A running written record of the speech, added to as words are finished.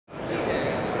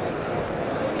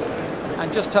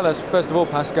And just tell us, first of all,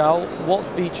 Pascal, what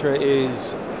Vitra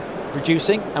is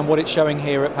producing and what it's showing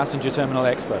here at Passenger Terminal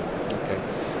Expo. Okay.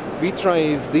 Vitra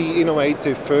is the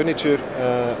innovative furniture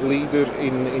leader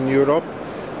in Europe,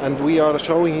 and we are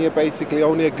showing here basically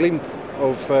only a glimpse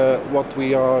of what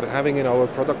we are having in our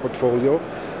product portfolio.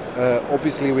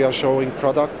 Obviously we are showing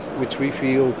products which we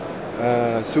feel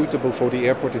suitable for the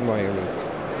airport environment.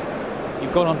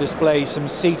 You've got on display some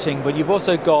seating, but you've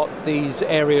also got these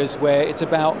areas where it's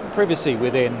about privacy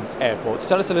within airports.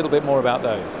 Tell us a little bit more about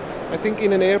those. I think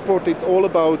in an airport it's all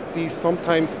about these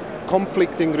sometimes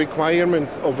conflicting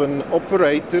requirements of an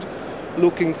operator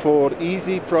looking for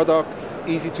easy products,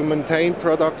 easy to maintain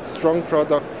products, strong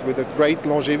products with a great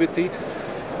longevity.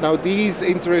 Now these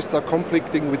interests are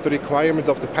conflicting with the requirements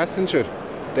of the passenger.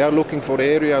 They are looking for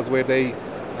areas where they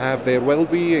have their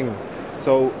well-being.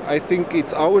 So I think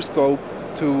it's our scope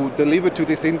to deliver to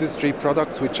this industry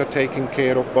products which are taking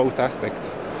care of both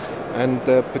aspects. And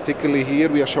particularly here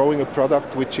we are showing a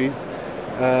product which is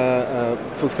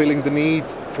fulfilling the need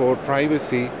for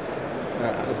privacy.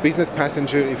 A business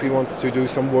passenger, if he wants to do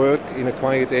some work in a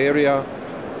quiet area,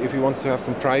 if he wants to have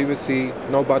some privacy,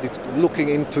 nobody looking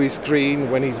into his screen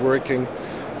when he's working.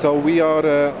 So we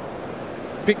are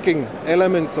picking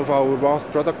elements of our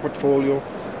vast product portfolio,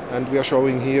 and we are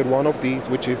showing here one of these,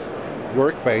 which is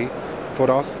Workbays, for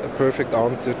us a perfect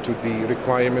answer to the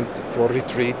requirement for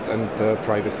retreat and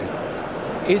privacy.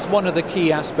 Is one of the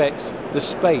key aspects the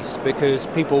space? Because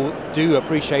people do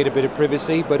appreciate a bit of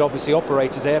privacy, but obviously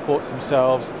operators, airports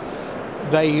themselves,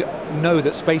 they know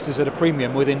that space is at a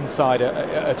premium within inside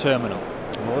a terminal.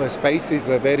 Well, space is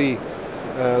a very,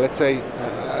 let's say,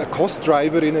 a cost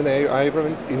driver in an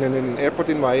airport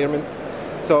environment.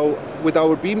 So with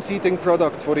our beam seating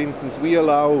products, for instance, we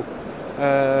allow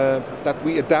that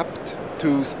we adapt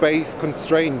to space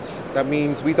constraints. That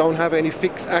means we don't have any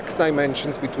fixed X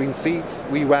dimensions between seats,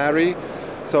 we vary.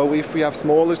 So if we have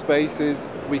smaller spaces,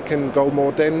 we can go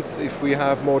more dense. If we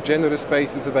have more generous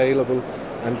spaces available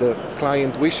and the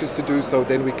client wishes to do so,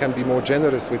 then we can be more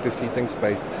generous with the seating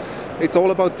space. It's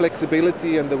all about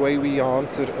flexibility and the way we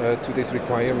answer to this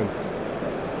requirement.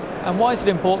 And why is it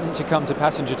important to come to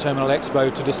Passenger Terminal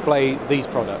Expo to display these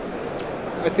products?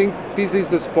 I think this is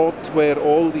the spot where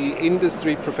all the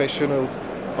industry professionals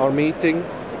are meeting.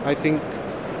 I think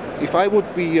if I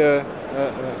would be a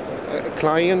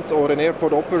client or an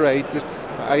airport operator,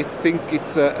 I think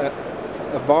it's a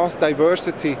vast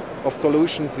diversity of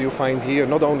solutions you find here,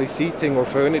 not only seating or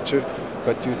furniture,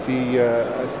 but you see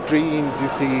screens, you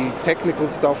see technical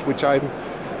stuff which I'm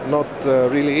not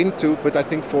really into, but I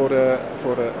think for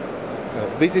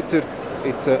a visitor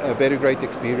it's a very great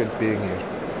experience being here.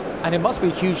 And it must be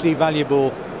hugely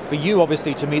valuable for you,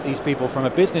 obviously, to meet these people from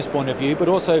a business point of view, but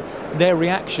also their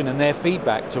reaction and their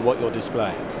feedback to what you're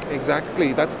displaying.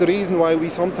 Exactly. That's the reason why we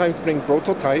sometimes bring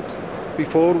prototypes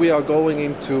before we are going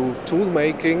into tool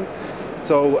making.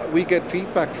 So we get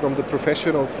feedback from the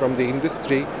professionals from the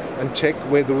industry and check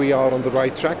whether we are on the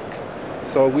right track.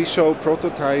 So we show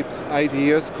prototypes,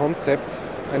 ideas, concepts,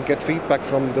 and get feedback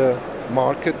from the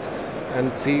market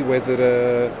and see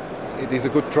whether it is a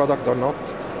good product or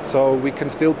not. So we can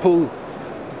still pull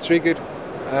the trigger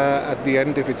at the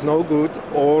end if it's no good,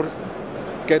 or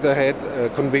get ahead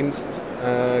convinced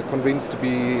to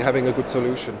be having a good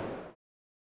solution.